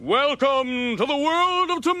Welcome to the world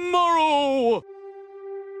of tomorrow!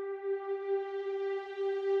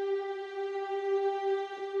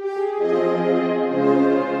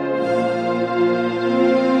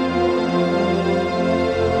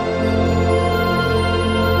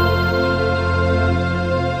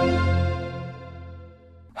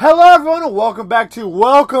 Hello everyone and welcome back to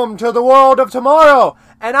Welcome to the World of Tomorrow.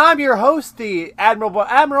 And I'm your host, the Admirable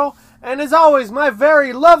Admiral, and as always, my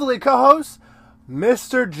very lovely co-host,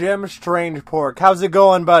 Mr. Jim Strangepork. How's it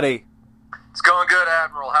going, buddy? It's going good,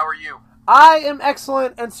 Admiral. How are you? I am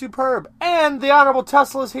excellent and superb. And the Honorable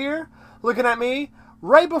Tesla's here, looking at me,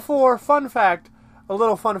 right before, a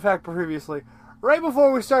little fun fact previously, right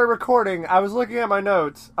before we started recording, I was looking at my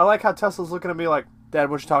notes. I like how Tesla's looking at me like, Dad,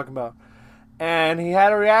 what you talking about? And he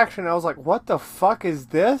had a reaction. I was like, what the fuck is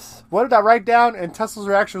this? What did I write down? And Tesla's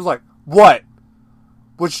reaction was like, what?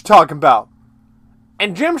 What you talking about?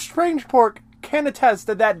 And Jim Strangepork can attest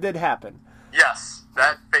that that did happen. Yes,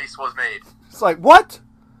 that face was made. It's like, what?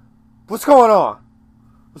 What's going on?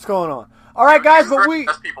 What's going on? All right, guys, but we...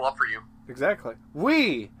 Best people up for you. Exactly.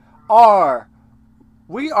 We are...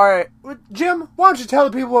 Jim, why don't you tell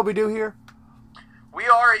the people what we do here? We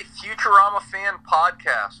are a Futurama fan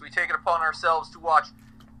podcast. We take it upon ourselves to watch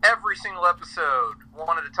every single episode,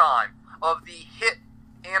 one at a time, of the hit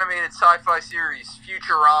animated sci-fi series,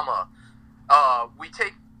 Futurama. We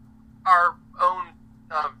take our own...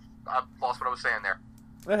 I lost what I was saying there.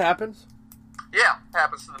 It happens. Yeah,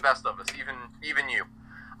 happens to the best of us, even you.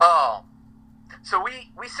 So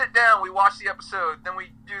we sit down, we watch the episode, then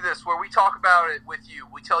we do this, where we talk about it with you.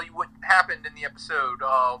 We tell you what happened in the episode,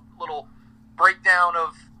 little breakdown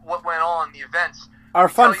of what went on, the events. Our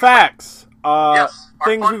fun facts. Yes, our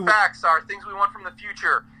things fun facts are things we want from the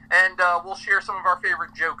future, and we'll share some of our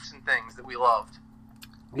favorite jokes and things that we loved.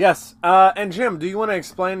 Yes, and Jim, do you want to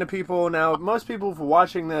explain to people now? Most people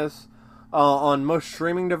watching this on most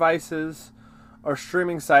streaming devices or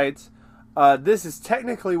streaming sites, this is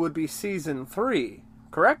technically would be season 3,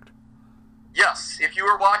 correct? Yes, if you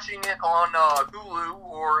were watching it on Hulu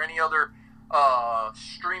or any other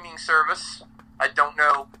streaming service, I don't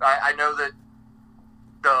know. I know that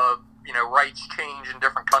the rights change in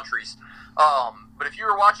different countries. But if you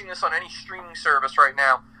were watching this on any streaming service right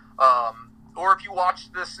now, or if you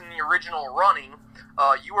watched this in the original running,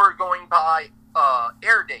 you are going by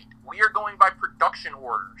air date. We are going by production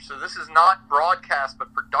order. So this is not broadcast,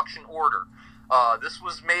 but production order. This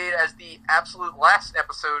was made as the absolute last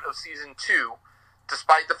episode of Season 2,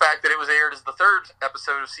 despite the fact that it was aired as the third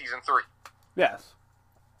episode of Season 3. Yes.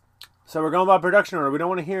 So we're going by production order. We don't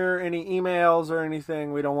want to hear any emails or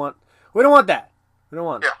anything. We don't want that. We don't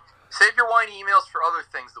want. Yeah. Save your whiny emails for other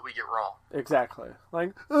things that we get wrong. Exactly.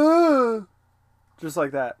 Like, just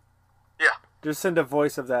like that. Yeah. Just send a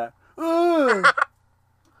voice of that. Or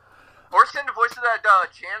send a voice of that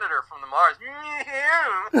janitor from the Mars.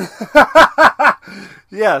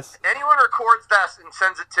 Yes. Anyone records that and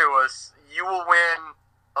sends it to us, you will win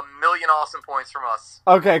 1,000,000 awesome points from us.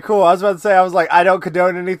 Okay, cool. I was about to say, I don't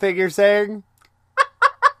condone anything you're saying.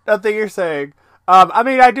 Nothing you're saying.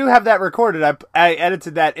 I do have that recorded. I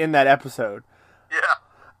edited that in that episode. Yeah.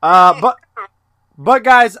 But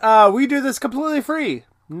guys, we do this completely free.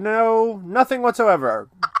 No, nothing whatsoever.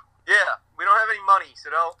 Yeah, we don't have any money, so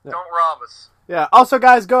don't rob us. Yeah. Also,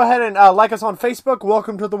 guys, go ahead and like us on Facebook.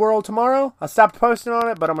 Welcome to the World Tomorrow. I stopped posting on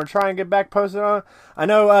it, but I'm gonna try and get back posted on it. I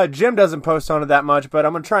know Jim doesn't post on it that much, but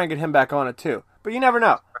I'm gonna try and get him back on it too. But you never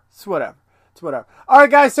know. It's whatever. All right,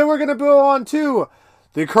 guys. So we're gonna go on to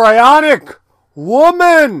the Cryonic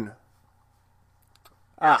Woman.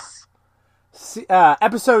 Yes.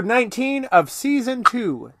 Episode 19 of Season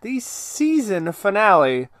 2. The season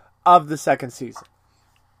finale of the second season.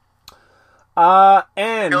 And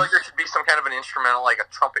I feel like there should be some kind of an instrumental, like a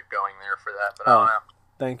trumpet going there for that, but I don't know.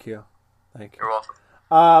 Thank you. You're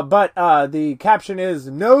welcome. But the caption is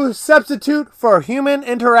 "No substitute for human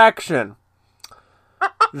interaction,"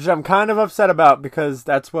 which I'm kind of upset about because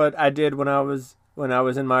that's what I did when I was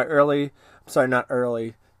in my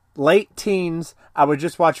late teens. I would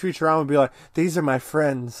just watch Futurama and be like, "These are my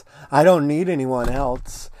friends. I don't need anyone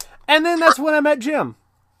else." And then that's when I met Jim.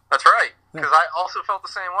 That's right, because I also felt the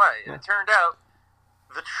same way. And it turned out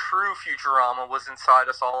the true Futurama was inside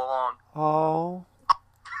us all along. Oh.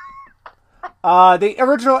 The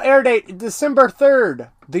original air date, December 3rd,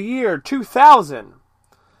 the year 2000.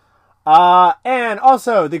 And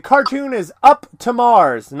also, the cartoon is Up to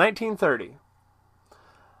Mars, 1930.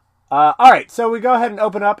 Alright, so we go ahead and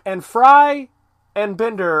open up, and Fry and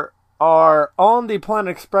Bender are on the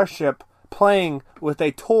Planet Express ship playing with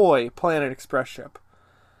a toy Planet Express ship.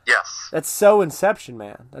 Yes. That's so Inception,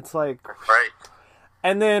 man. That's like... Right.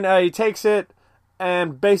 And then he takes it,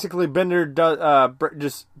 and basically Bender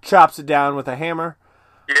just chops it down with a hammer.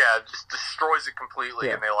 Yeah, just destroys it completely,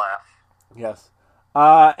 and they laugh. Yes.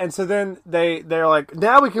 And so then they're like,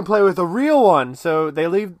 now we can play with a real one. So they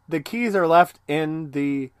leave, the keys are left in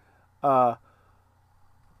the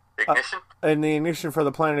Ignition? In the ignition for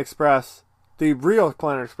the Planet Express, the real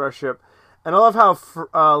Planet Express ship. And I love how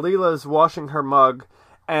Leela's washing her mug,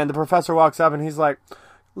 and the professor walks up and he's like,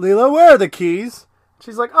 Leela, where are the keys?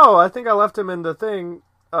 She's like, oh, I think I left them in the thing,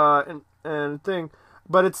 and thing.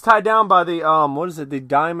 But it's tied down by the, what is it,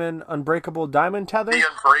 the unbreakable diamond tether? The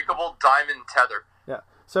unbreakable diamond tether. Yeah.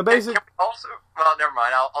 So basically... Also, well, never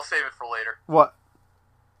mind. I'll save it for later. What?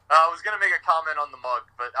 I was going to make a comment on the mug,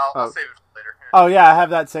 but I'll save it for later. Oh, yeah, I have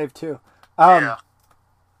that saved too. Yeah.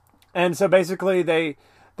 And so basically they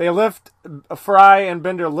lift, Fry and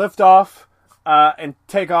Bender lift off and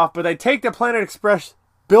take off, but they take the Planet Express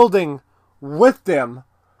building with them.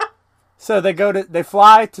 So they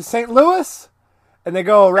fly to St. Louis, and they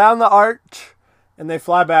go around the arch, and they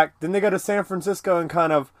fly back. Then they go to San Francisco and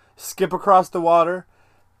kind of skip across the water.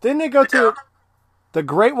 Then they go to the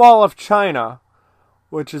Great Wall of China,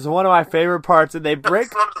 which is one of my favorite parts, and they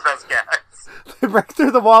break... That's one of the best guys. They break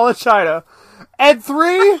through the Wall of China, and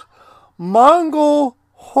 3 Mongol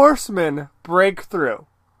horsemen break through.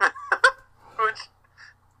 Which,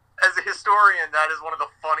 as a historian, that is one of the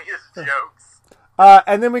funniest jokes.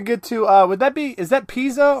 And then we get to, is that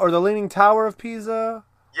Pisa, or the Leaning Tower of Pisa?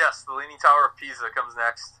 Yes, the Leaning Tower of Pisa comes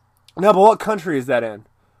next. No, but what country is that in?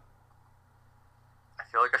 I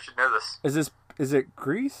feel like I should know this. Is it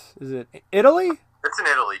Greece? Is it Italy? It's in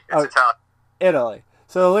Italy. It's Italian. Italy.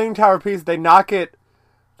 So the Leaning Tower of Pisa, they knock it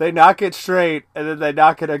straight, and then they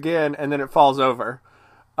knock it again, and then it falls over.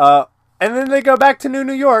 And then they go back to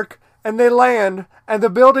New York, and they land, and the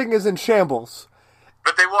building is in shambles.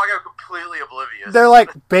 But they walk out completely oblivious. They're like,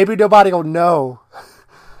 baby, nobody will know.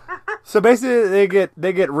 So basically, they get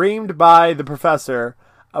reamed by the professor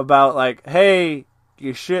about, like, hey,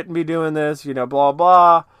 you shouldn't be doing this, blah,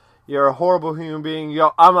 blah. You're a horrible human being.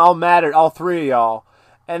 I'm all mad at all 3 of y'all.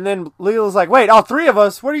 And then Leela's like, wait, all 3 of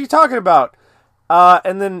us? What are you talking about?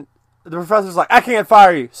 And then the professor's like, I can't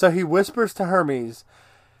fire you. So he whispers to Hermes,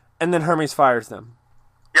 and then Hermes fires them.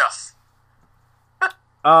 Yes.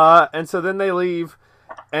 And so then they leave,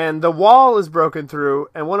 and the wall is broken through,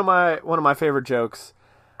 and one of my favorite jokes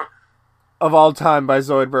of all time by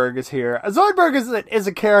Zoidberg is here. Zoidberg is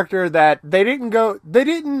a character that they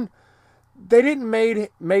didn't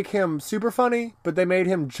make him super funny, but they made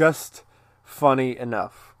him just funny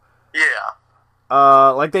enough. Yeah.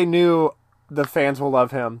 Like they knew the fans will love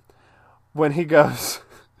him when he goes,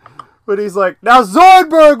 but he's like, now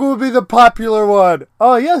Zoidberg will be the popular one.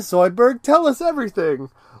 Oh yes, Zoidberg, tell us everything.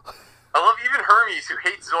 I love even Hermes, who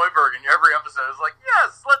hates Zoidberg in every episode, is like,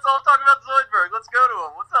 yes, let's all talk about Zoidberg. Let's go to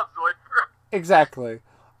him. What's up, Zoidberg? Exactly.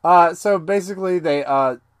 So basically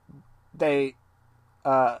Fry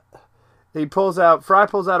pulls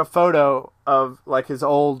out a photo of like his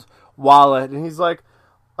old wallet, and he's like,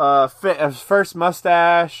 first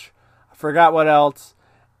mustache, I forgot what else,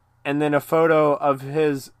 and then a photo of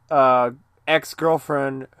his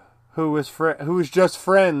ex-girlfriend who was just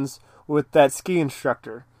friends with that ski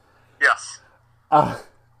instructor. Yes.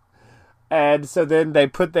 And so then they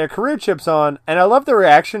put their career chips on, and I love the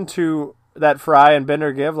reaction to that Fry and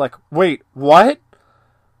Bender give, like, wait, what?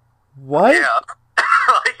 What? Yeah.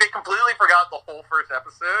 Like, they completely forgot the whole first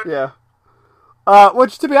episode. Yeah.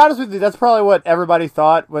 Which, to be honest with you, that's probably what everybody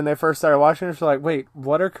thought when they first started watching it. So like, wait,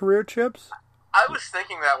 what are career chips? I was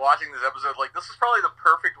thinking that watching this episode, like, this is probably the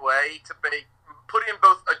perfect way to put in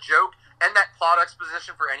both a joke and that plot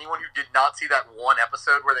exposition for anyone who did not see that one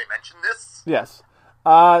episode where they mentioned this. Yes.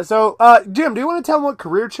 So, Jim, do you want to tell them what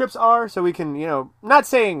career chips are so we can, not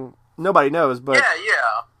saying nobody knows, but...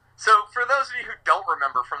 Yeah. So, for those of you who don't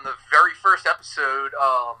remember from the very first episode, 2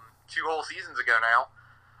 whole seasons ago now,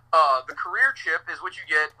 the career chip is what you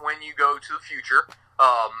get when you go to the future,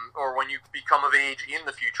 or when you become of age in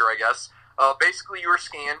the future, I guess. Basically, you're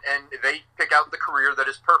scanned, and they pick out the career that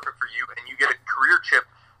is perfect for you, and you get a career chip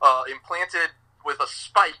implanted with a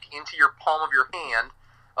spike into your palm of your hand,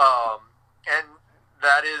 and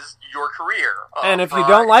that is your career. And if you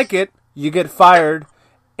don't like it, you get fired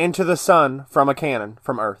into the sun from a cannon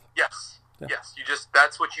from Earth. Yes. Yeah. Yes.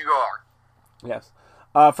 That's what you are. Yes.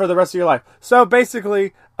 For the rest of your life. So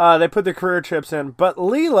basically, they put the career chips in, but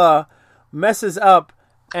Leela messes up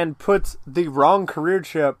and puts the wrong career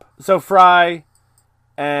chip. So Fry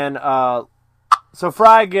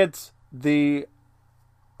gets the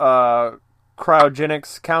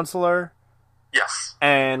cryogenics counselor. Yes.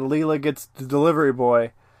 And Leela gets the delivery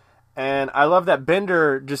boy. And I love that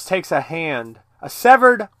Bender just takes a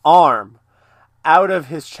severed arm, out of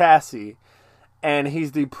his chassis, and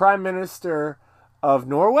he's the Prime Minister of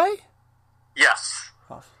Norway? Yes.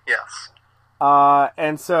 Yes.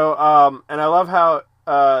 And so, and I love how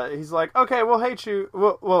he's like, okay, we'll hate you.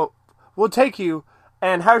 We'll take you.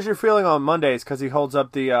 And how's your feeling on Mondays? Because he holds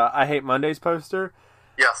up the I Hate Mondays poster.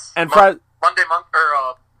 Yes. And Monday Monkey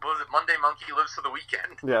lives for the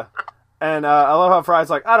weekend. Yeah. And I love how Fry's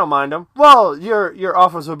like, I don't mind him. Well, your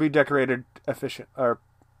office will be decorated efficient or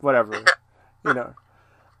whatever, you know.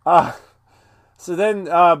 So then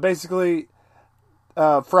basically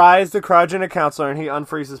Fry is the cryogenic counselor and he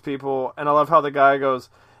unfreezes people. And I love how the guy goes,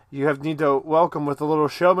 you need to welcome with a little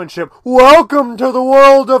showmanship. Welcome to the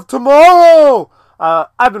world of tomorrow.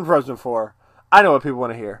 I've been frozen before. I know what people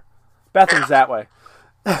want to hear. Bathrooms that way.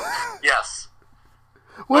 Yes.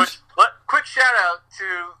 Quick shout out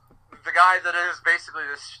to the guy that is basically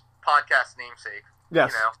this podcast namesake.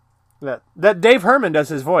 Yes. You know? That Dave Herman does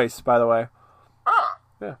his voice, by the way. Huh.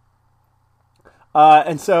 Yeah.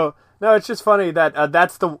 And so no, it's just funny that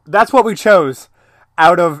that's what we chose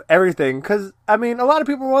out of everything. Because I mean, a lot of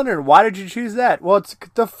people are wondering, why did you choose that? Well, it's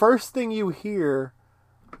the first thing you hear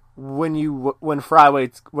when Fry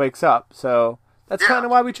wakes up. So that's kind of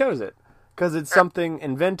why we chose it, because it's something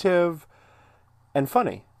inventive and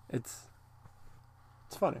funny. It's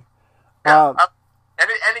funny. Yeah,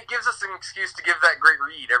 and it gives us an excuse to give that great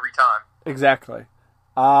read every time. Exactly.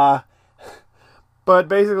 But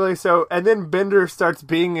basically, and then Bender starts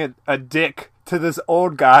being a dick to this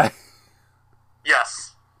old guy.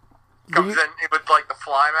 Yes. Comes in with, like, the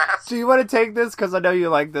fly mask. Do you want to take this? Because I know you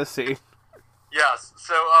like this scene. Yes.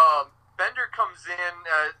 So, Bender comes in,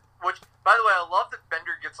 which, by the way, I love that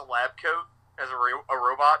Bender gets a lab coat as a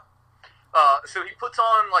robot. So he puts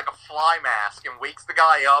on, like, a fly mask and wakes the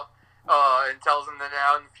guy up, and tells him that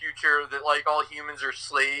now in the future that, like, all humans are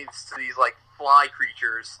slaves to these, like, fly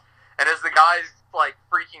creatures. And as the guy's, like,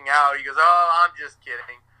 freaking out, he goes, oh, I'm just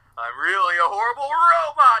kidding. I'm really a horrible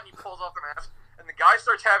robot! And he pulls off the mask. And the guy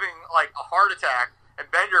starts having, like, a heart attack. And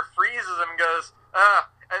Bender freezes him and goes,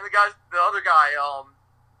 And the other guy,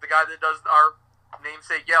 the guy that does our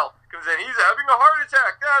namesake yell, comes in, he's having a heart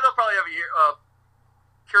attack. Yeah, they'll probably have a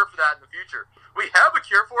cure for that in the future. We have a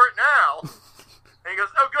cure for it now. And he goes,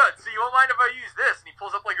 oh, good. So you won't mind if I use this? And he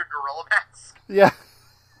pulls up, like, a gorilla mask. Yeah.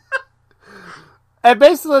 And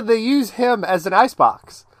basically, they use him as an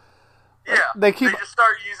icebox. Yeah. They just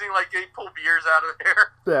start using, like, they pull beers out of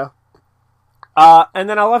there. Yeah. And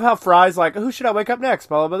then I love how Fry's like, who should I wake up next?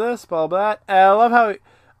 Blah, blah, this, blah, blah, that. And I love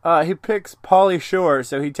how he picks Pauly Shore.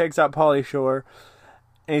 So he takes out Pauly Shore.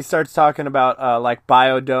 And he starts talking about, like,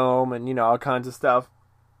 Biodome and, you know, all kinds of stuff.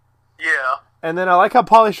 Yeah. And then I like how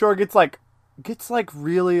Pauly Shore gets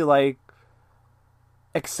really, like,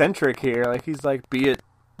 eccentric here. Like, he's like, be it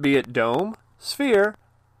dome, sphere,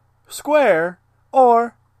 square,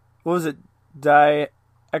 or, what was it,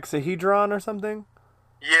 dihexahedron or something?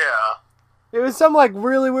 Yeah. It was some, like,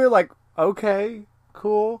 really weird, like, okay,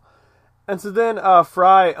 cool. And so then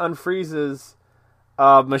Fry unfreezes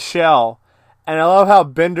Michelle. And I love how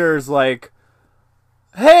Bender's like,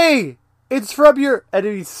 hey, it's from your... And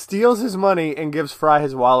he steals his money and gives Fry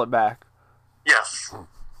his wallet back. Yes.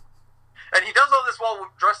 And he does all this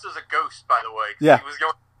while dressed as a ghost, by the way. Yeah. He was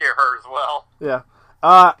going to scare her as well. Yeah.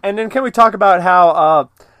 And then can we talk about how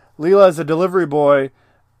Leela is a delivery boy,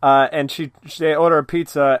 and they order a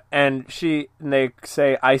pizza, and they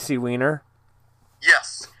say icy wiener?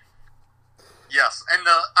 Yes. Yes. And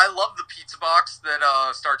I love the pizza box that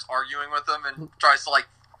starts arguing with them and tries to, like,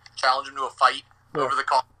 challenge him to a fight over the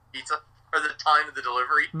cost of pizza, or the time of the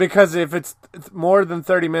delivery. Because if it's more than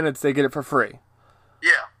 30 minutes, they get it for free.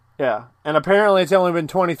 Yeah. Yeah, and apparently it's only been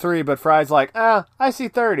 23, but Fry's like, I see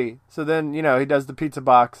 30. So then, you know, he does the pizza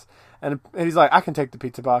box, and he's like, I can take the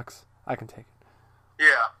pizza box. I can take it.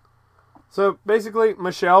 Yeah. So basically,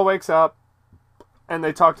 Michelle wakes up, and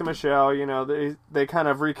they talk to Michelle, you know, they kind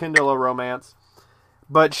of rekindle a romance.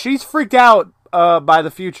 But she's freaked out by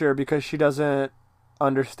the future because she doesn't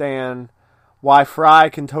understand why Fry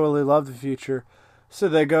can totally love the future. So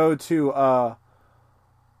they go to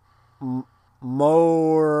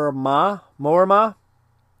Morma,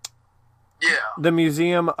 Yeah. the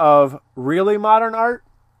Museum of Really Modern Art,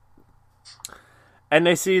 and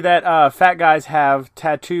they see that fat guys have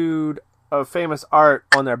tattooed famous art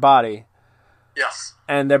on their body. Yes.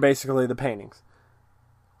 And they're basically the paintings.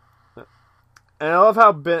 And I love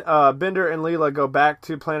how Bender and Leela go back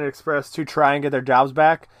to Planet Express to try and get their jobs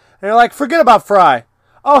back. And they're like, forget about Fry.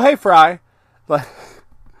 Oh, hey, Fry. Like,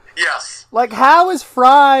 yes. Like, how is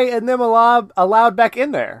Fry and them allowed back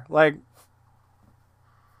in there? Like,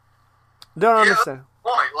 Don't Yeah, understand. that's the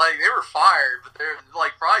point. Like, they were fired, but they're,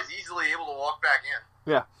 like, Fry's easily able to walk back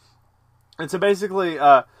in. Yeah. And so basically,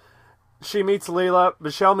 she meets Leela.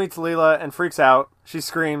 Michelle meets Leela and freaks out. She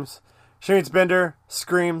screams. She meets Bender,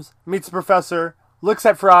 screams, meets the professor, looks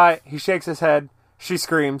at Fry. He shakes his head. She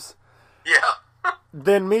screams. Yeah.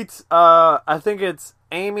 Then meets, I think it's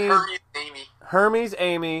Amy. Hermes, Amy.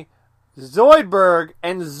 Amy, Zoidberg,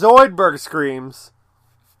 and Zoidberg screams.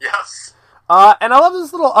 Yes. And I love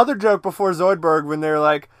this little other joke before Zoidberg when they're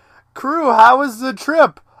like, "Crew, how was the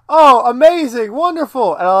trip? Oh, amazing,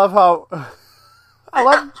 wonderful." And I love how I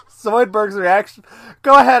love Zoidberg's reaction.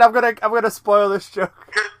 Go ahead, I'm gonna spoil this joke.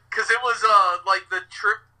 Because it was like the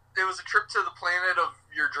trip. It was a trip to the planet of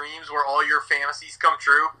your dreams where all your fantasies come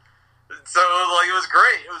true. So like it was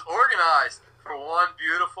great. It was organized for one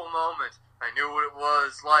beautiful moment. I knew what it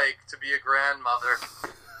was like to be a grandmother.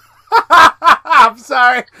 I'm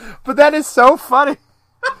sorry, but that is so funny.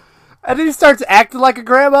 And then he starts acting like a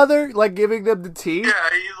grandmother, like giving them the tea. Yeah,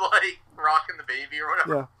 he's like rocking the baby or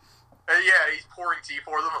whatever. Yeah. Yeah, he's pouring tea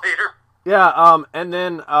for them later. Yeah, and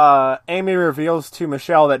then Amy reveals to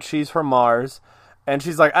Michelle that she's from Mars, and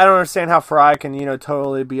she's like, "I don't understand how Fry can,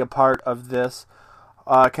 totally be a part of this,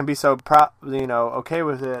 can be so, okay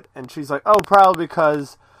with it." And she's like, "Oh, probably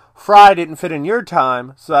because Fry didn't fit in your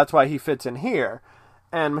time, so that's why he fits in here."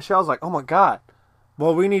 And Michelle's like, "Oh my god,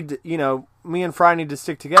 well, we need to, me and Fry need to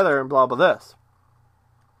stick together and blah, blah, this."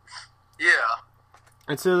 Yeah.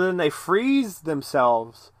 And so then they freeze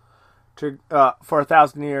themselves for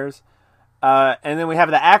 1,000 years. And then we have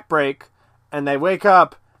the act break, and they wake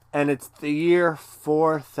up, and it's the year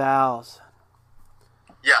 4000.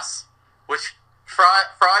 Yes. Which,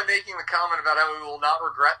 Fry making the comment about how we will not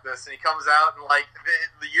regret this, and he comes out, and, like,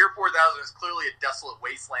 the year 4000 is clearly a desolate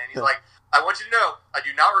wasteland. He's like, "I want you to know, I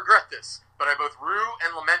do not regret this, but I both rue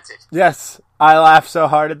and lament it." Yes, I laughed so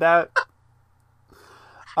hard at that.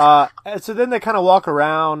 And so then they kind of walk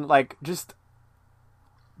around, like, just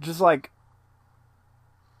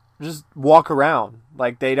walk around.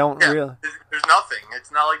 Like, they don't really... There's nothing.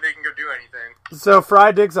 It's not like they can go do anything. So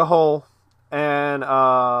Fry digs a hole, and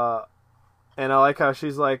I like how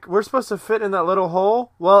she's like, "We're supposed to fit in that little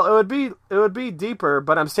hole? Well, it would be deeper,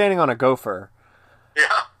 but I'm standing on a gopher."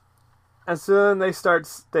 Yeah. And so then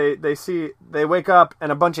they wake up,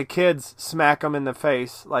 and a bunch of kids smack them in the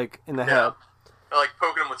face, like, in the head. They're, like,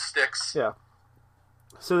 poking them with sticks. Yeah.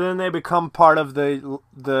 So then they become part of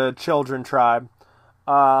the children tribe.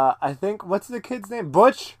 I think, what's the kid's name?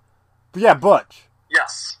 Butch? Yeah, Butch.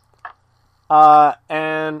 Yes.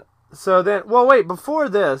 And so then, well, wait, before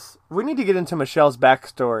this, we need to get into Michelle's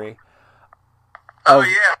backstory.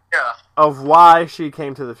 Yeah. Of why she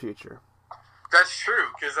came to the future. That's true,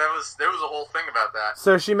 because there was a whole thing about that.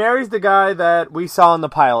 So she marries the guy that we saw in the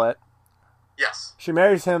pilot. Yes. She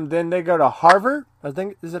marries him, then they go to Harvard. I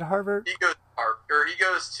think, is it Harvard? He goes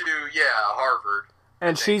to Harvard.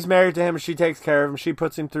 And she's married to him, and she takes care of him. She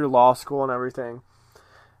puts him through law school and everything.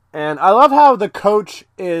 And I love how the coach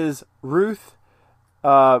is Ruth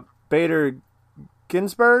Bader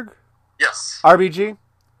Ginsburg. Yes. RBG.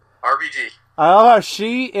 I love how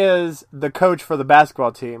she is the coach for the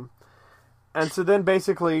basketball team. And so then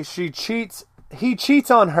basically he cheats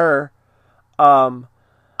on her.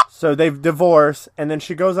 So they've divorced, and then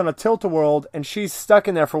she goes on a tilt-a-whirl, and she's stuck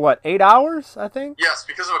in there for what, 8 hours, I think? Yes,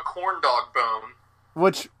 because of a corn dog bone.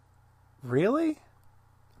 Which, really?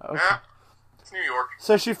 Okay. Yeah, it's New York.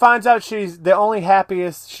 So she finds out she's the only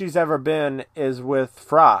happiest she's ever been is with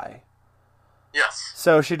Fry. Yes.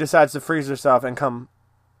 So she decides to freeze herself and come...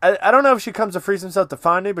 I don't know if she comes to freeze herself to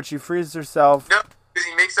find me, but she freezes herself. No, because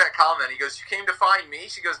he makes that comment. He goes, "You came to find me?"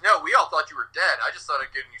 She goes, "No, we all thought you were dead. I just thought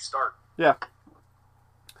I'd get a new start." Yeah.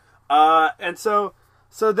 And so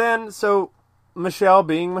Michelle,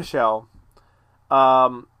 being Michelle,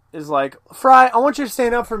 is like, "Fry, I want you to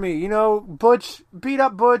stand up for me. Butch, beat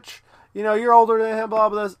up Butch. You're older than him, blah,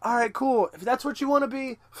 blah, blah. All right, cool. If that's what you want to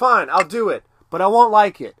be, fine, I'll do it. But I won't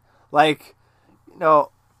like it. Like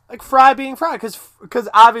Fry being Fry, because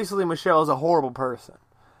obviously Michelle is a horrible person.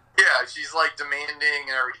 Yeah, she's, like, demanding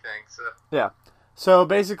and everything, so... Yeah. So,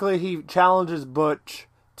 basically, he challenges Butch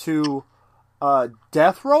to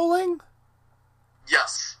death rolling?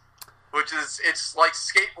 Yes. It's like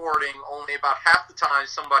skateboarding, only about half the time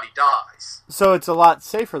somebody dies. So it's a lot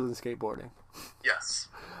safer than skateboarding. Yes.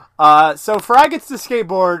 So Fry gets the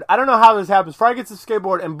skateboard. I don't know how this happens. Fry gets the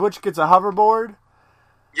skateboard and Butch gets a hoverboard.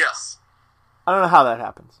 Yes. I don't know how that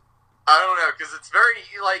happens. I don't know, because it's very,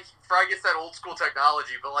 like, Fry gets that old school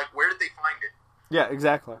technology, but, like, where did they find it? Yeah,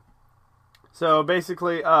 exactly. So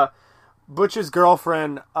basically, Butch's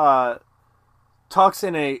girlfriend talks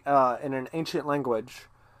in an ancient language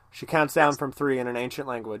She counts down from 3 in an ancient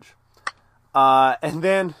language. And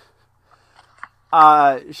then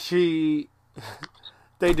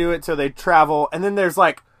they do it, so they travel, and then there's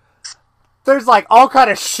like all kind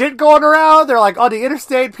of shit going around. They're like on the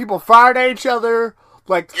interstate, people firing at each other,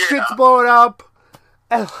 like shit's blowing up.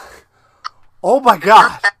 And, oh my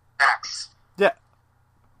god. Yeah.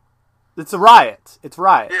 It's a riot. It's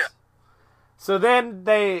riots. Yeah. So then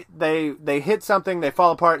they hit something, they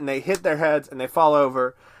fall apart, and they hit their heads, and they fall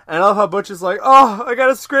over. And I love how Butch is like, oh, I got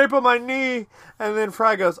a scrape on my knee. And then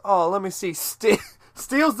Fry goes, oh, let me see.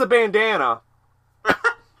 Steals the bandana.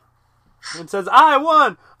 And says, I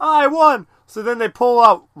won. So then they pull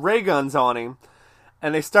out ray guns on him.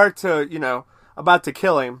 And they start to, about to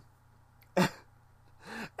kill him.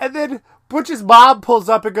 And then Butch's mom pulls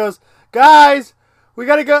up and goes, guys, we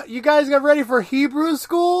gotta go. You guys got ready for Hebrew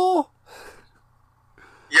school?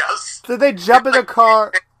 Yes. So they jump in the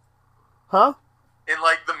car. Huh? In,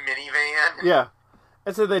 the minivan. Yeah.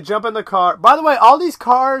 And so they jump in the car. By the way, all these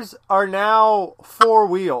cars are now 4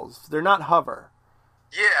 wheels. They're not hover.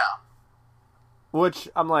 Yeah. Which,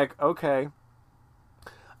 I'm like, okay.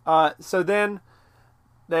 So then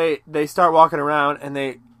they start walking around,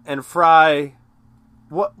 and Fry...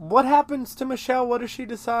 What happens to Michelle? What does she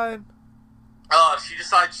decide? She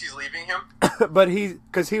decides she's leaving him. But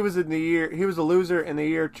because he was a loser in the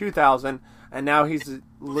year 2000, and now he's a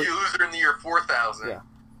loser in the year 4000. Yeah.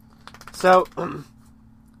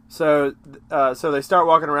 So they start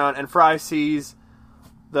walking around, and Fry sees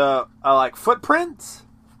the footprints.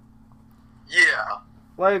 Yeah.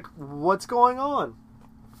 Like, what's going on?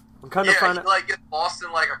 He gets lost in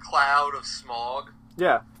a cloud of smog.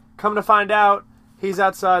 Yeah. Come to find out, he's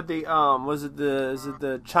outside the is it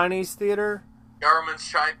the Chinese theater?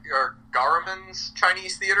 Garmin's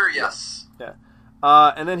Chinese theater. Yes. Yeah.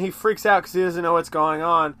 And then he freaks out because he doesn't know what's going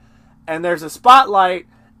on, and there's a spotlight,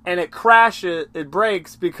 and it crashes. It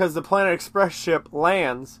breaks because the Planet Express ship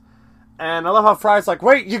lands. And I love how Fry's like,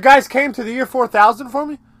 "Wait, you guys came to the year 4000 for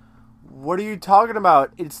me? What are you talking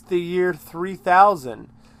about? It's the year 3000.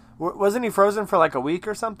 Wasn't he frozen for a week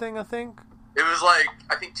or something? I think it was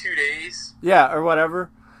I think 2 days. Yeah, or whatever."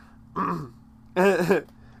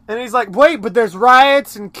 And he's like, wait, but there's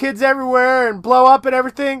riots and kids everywhere and blow up and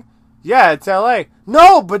everything. Yeah, it's L.A.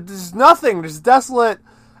 No, but there's nothing. There's desolate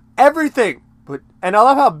everything. And I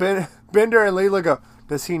love how Bender and Leela go,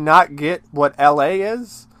 does he not get what L.A.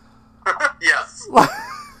 is? Yes.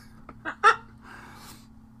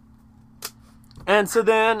 And so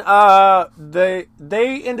then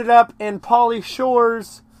they ended up in Pauly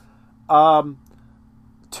Shore's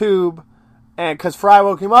tube, and because Fry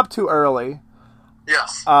woke him up too early.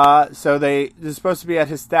 Yes. So they're supposed to be at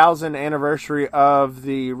his 1000th anniversary of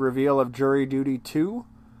the reveal of Jury Duty 2.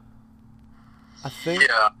 I think.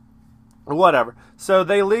 Yeah. Whatever. So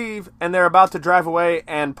they leave, and they're about to drive away,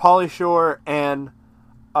 and Pauly Shore and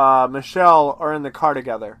Michelle are in the car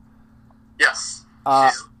together. Yes.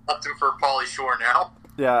 She's left him for Pauly Shore now.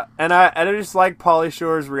 Yeah, and I just like Pauly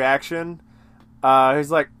Shore's reaction.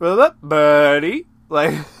 He's like, "What's up, buddy?"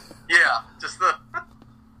 Yeah, just the...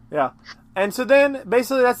 Yeah. And so then,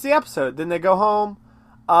 basically, that's the episode. Then they go home,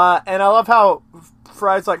 and I love how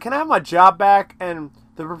Fry's like, can I have my job back? And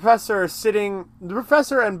the professor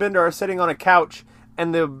and Bender are sitting on a couch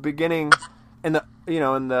in the beginning, in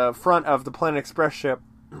the front of the Planet Express ship,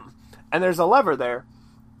 and there's a lever there.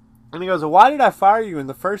 And he goes, why did I fire you in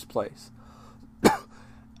the first place?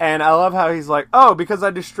 And I love how he's like, oh, because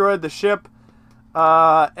I destroyed the ship,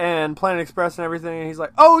 and Planet Express and everything. And he's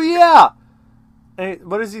like, oh, yeah! And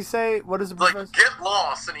what does he say? What does the professor... get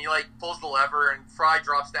lost, and he pulls the lever, and Fry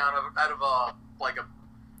drops down out of a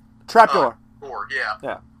trapdoor. Door,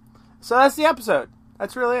 yeah. So that's the episode.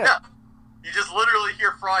 That's really it. Yeah. You just literally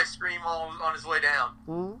hear Fry scream on his way down.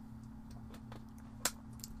 Mm-hmm.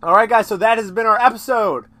 All right, guys. So that has been our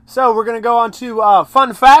episode. So we're gonna go on to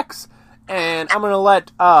fun facts, and I'm gonna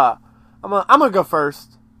let I'm gonna go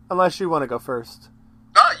first, unless you want to go first.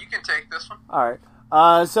 No, you can take this one. All right.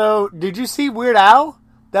 So, did you see Weird Al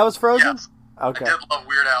that was frozen? Yes. Okay. I did love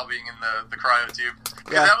Weird Al being in the cryo tube.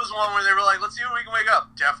 Because Yeah. that was one where they were like, let's see if we can wake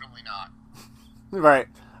up. Definitely not. Right.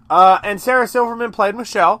 And Sarah Silverman played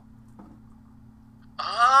Michelle.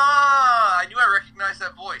 I knew I recognized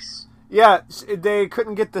that voice. Yeah, they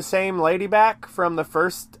couldn't get the same lady back from the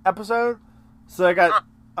first episode, so they got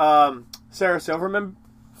Sarah Silverman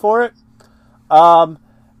for it. And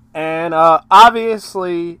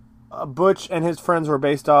obviously, Butch and his friends were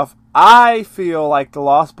based off, I feel like the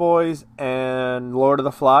Lost Boys and Lord of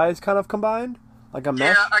the Flies kind of combined, like a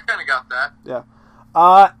mesh. Yeah, I kind of got that. Yeah.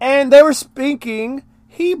 And they were speaking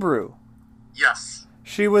Hebrew. Yes.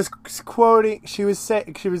 she was quoting. She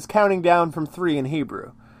was counting down from 3 in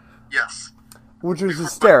Hebrew. Yes. Which was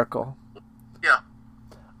hysterical. Yeah.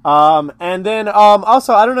 And then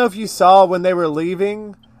also, I don't know if you saw when they were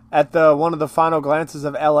leaving at one of the final glances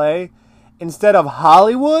of L.A. Instead of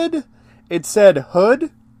Hollywood, it said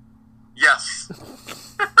Hood. Yes.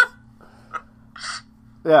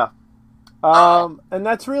 Yeah. And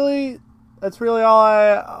that's really all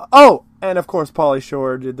I. Oh, and of course, Pauly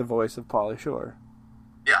Shore did the voice of Pauly Shore.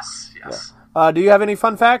 Yes. Yeah. Do you have any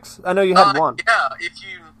fun facts? I know you had one. Yeah, if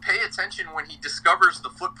you pay attention when he discovers the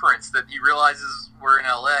footprints that he realizes were in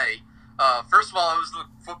L.A., first of all, it was the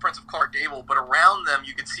footprints of Clark Gable, but around them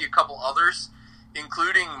you could see a couple others,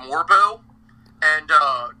 including Morbo and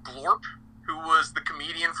Glorp, who was the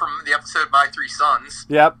comedian from the episode My Three Sons.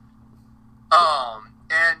 Yep.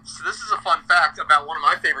 And so this is a fun fact about one of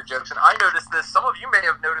my favorite jokes, and I noticed this. Some of you may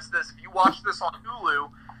have noticed this. If you watch this on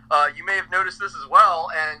Hulu, you may have noticed this as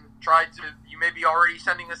well, and you may be already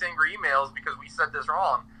sending us angry emails because we said this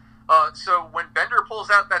wrong. So when Bender pulls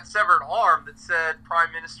out that severed arm that said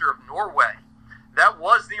Prime Minister of Norway, that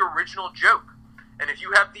was the original joke. And if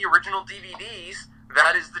you have the original DVDs,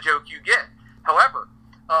 that is the joke you get. However,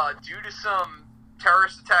 due to some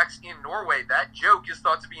terrorist attacks in Norway, that joke is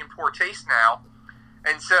thought to be in poor taste now.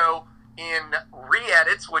 And so in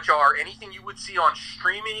re-edits, which are anything you would see on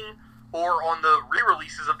streaming or on the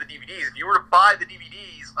re-releases of the DVDs, if you were to buy the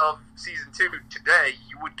DVDs of Season 2 today,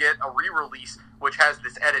 you would get a re-release which has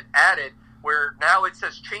this edit added, where now it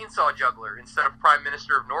says Chainsaw Juggler instead of Prime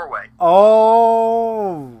Minister of Norway.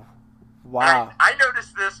 Oh, wow. And I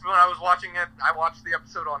noticed this when I was watching it. I watched the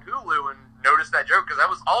episode on Hulu and noticed that joke because that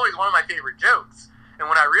was always one of my favorite jokes. And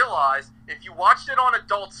when I realized, if you watched it on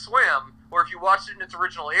Adult Swim, or if you watched it in its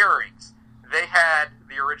original airings, they had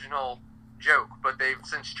the original joke, but they've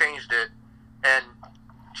since changed it, and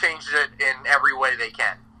changed it in every way they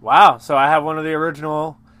can. Wow, so I have one of the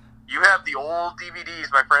original. You have the old DVDs,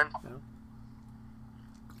 my friend. Yeah.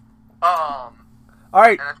 All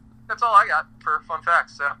right. And that's all I got for fun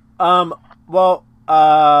facts. So.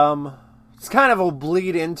 It's kind of a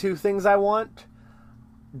bleed into things I want.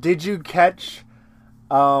 Did you catch,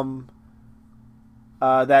 that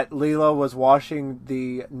Leela was washing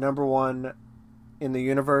the #1 in the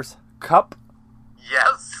universe cup?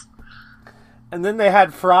 Yes. And then they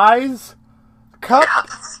had Fry's cup?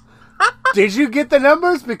 Yes. Did you get the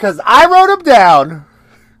numbers? Because I wrote them down.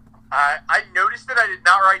 I noticed it. I did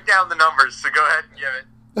not write down the numbers, so go ahead and give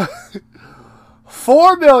it.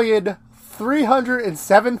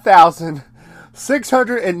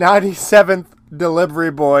 4,307,697th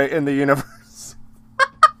delivery boy in the universe.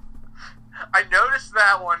 I noticed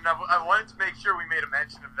that one. I wanted to make sure we made a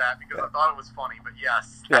mention of that because I thought it was funny, but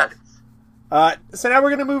yes. Yes. So now we're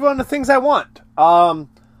going to move on to things I want.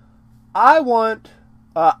 I want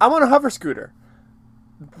a hover scooter.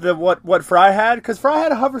 What Fry had, because Fry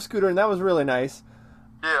had a hover scooter and that was really nice.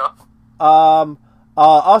 Yeah.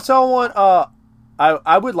 Also I want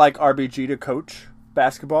I would like RBG to coach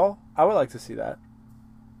basketball. I would like to see that.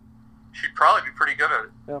 She'd probably be pretty good at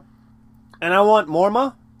it. Yep. And I want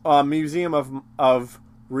MoMA, Museum of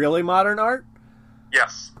Really Modern Art.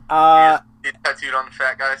 Yes. He's tattooed on the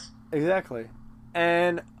fat guys. Exactly.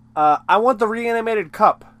 And I want the reanimated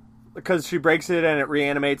cup because she breaks it and it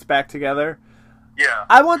reanimates back together. Yeah.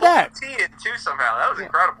 I want that. Tea in too somehow. That was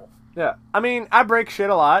incredible. Yeah. I mean, I break shit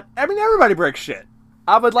a lot. I mean, everybody breaks shit.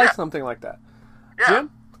 I would like something like that. Yeah.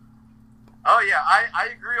 Jim? Oh, yeah. I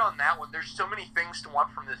agree on that one. There's so many things to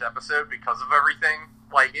want from this episode because of everything.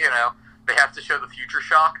 Like, they have to show the future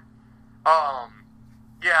shock.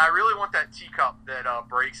 Yeah, I really want that teacup that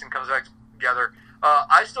breaks and comes back together.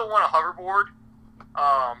 I still want a hoverboard.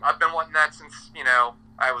 I've been wanting that since,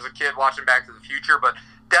 I was a kid watching Back to the Future, but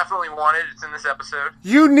definitely want it. It's in this episode.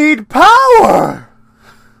 You need power!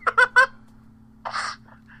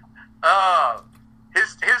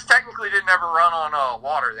 His technically didn't ever run on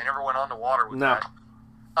water. They never went on to water with that.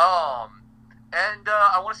 And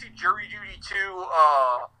I want to see Jury Duty 2,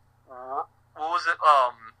 what was it,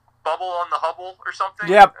 Bubble on the Hubble or something?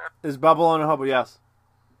 Yep, is Bubble on the Hubble, yes.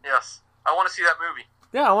 Yes, I want to see that movie.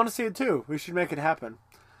 Yeah, I want to see it too. We should make it happen.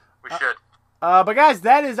 We should. But guys,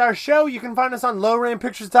 that is our show. You can find us on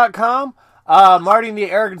lowrainpictures.com. Marty and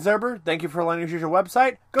the Arrogant Zerber, thank you for letting us use your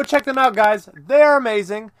website. Go check them out, guys. They're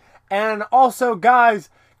amazing. And also, guys,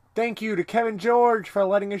 thank you to Kevin George for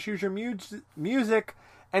letting us use your music.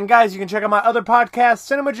 And guys, you can check out my other podcast,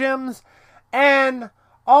 Cinema Gems. And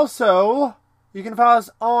also, you can follow us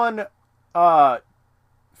on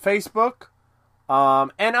Facebook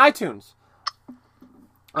and iTunes.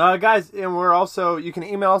 Guys, and we're also, you can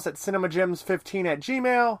email us at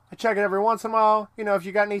cinemagems15@gmail. I check it every once in a while. You know, if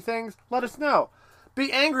you got any things, let us know.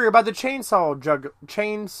 Be angry about the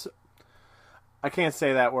I can't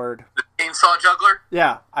say that word. The chainsaw juggler?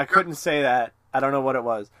 Yeah, I couldn't say that. I don't know what it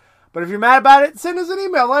was. But if you're mad about it, send us an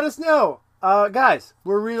email. Let us know. Guys,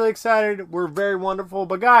 we're really excited. We're very wonderful.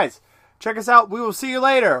 But guys, check us out. We will see you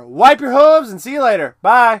later. Wipe your hooves and see you later.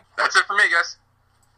 Bye. That's it for me, guys.